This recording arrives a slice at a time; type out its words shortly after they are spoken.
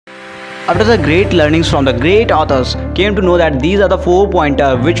After the great learnings from the great authors, came to know that these are the 4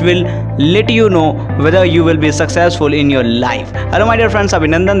 pointers which will let you know whether you will be successful in your life. Hello my dear friends,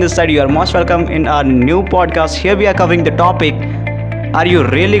 Abhinandan this side. You are most welcome in our new podcast. Here we are covering the topic, are you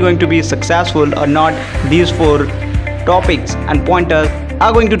really going to be successful or not? These 4 topics and pointers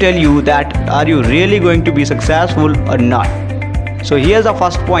are going to tell you that are you really going to be successful or not. So here's the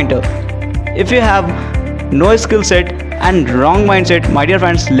first pointer. If you have no skill set and wrong mindset, my dear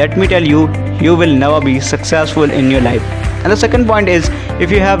friends, let me tell you, you will never be successful in your life. And the second point is, if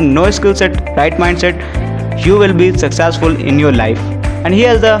you have no skill set, right mindset, you will be successful in your life. And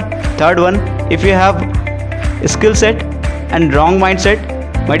here's the third one. If you have skill set and wrong mindset,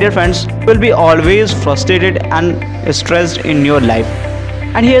 my dear friends, you will be always frustrated and stressed in your life.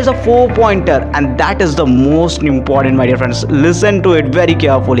 And here's a 4 pointer, and that is the most important, my dear friends. Listen to it very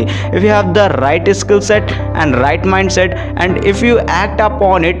carefully. If you have the right skill set and right mindset, and if you act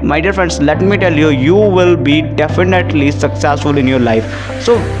upon it, my dear friends, let me tell you, you will be definitely successful in your life.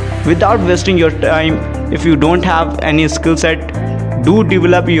 So without wasting your time, if you don't have any skill set, do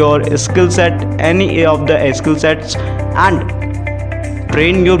develop your skill set, any of the skill sets, and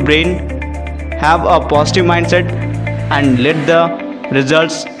train your brain, have a positive mindset, and let the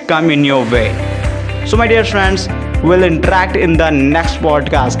results come in your way. So my dear friends, we'll interact in the next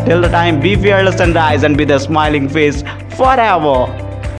podcast. Till the time, be fearless and rise and be the smiling face forever.